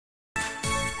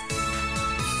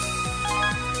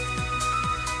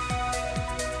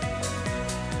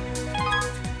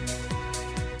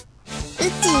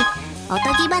ちおと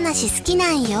ぎ話好きな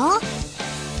んよ。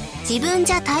自分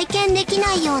じゃ体験でき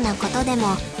ないようなことでも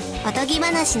おとぎ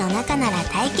話の中なら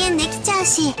体験できちゃう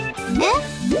し。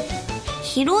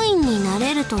ヒロインにな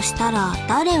れるとしたら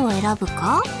誰を選ぶ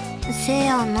か？せ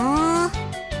やな。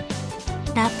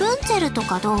ラプンツェルと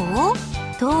かどう？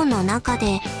塔の中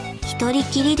で一人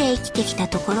きりで生きてきた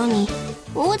ところに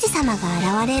王子様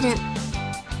が現れる。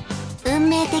運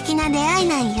命的な出会い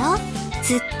なんよ。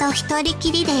ずっと一人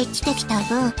きりで生きてきた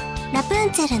分、ラプ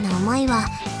ンツェルの思いは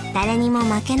誰にも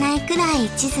負けないくらい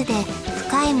一途で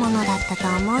深いものだったと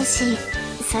思うし、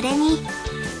それに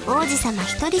王子様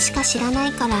一人しか知らな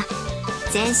いから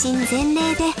全身全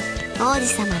霊で王子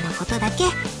様のことだけ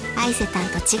愛せたん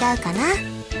と違うかな。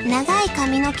長い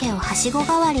髪の毛をはしご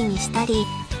代わりにしたり、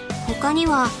他に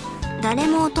は誰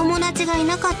もお友達がい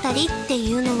なかったりって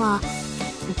いうのは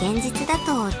現実だ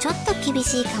とちょっと厳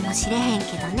しいかもしれへん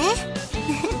けどね。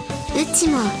うち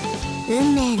も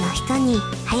運命の人に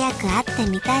早く会って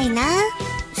みたいな。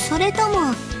それと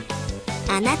も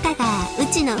あなたがう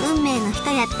ちの運命の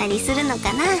人やったりするの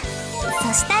かな。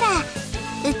そしたら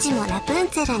うちもラプン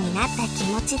ツェルになった気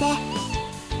持ちで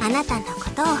あなたのこ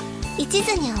とを一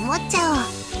途に思っちゃおう。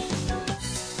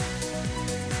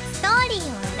ストーリーを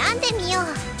選んでみよ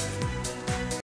う。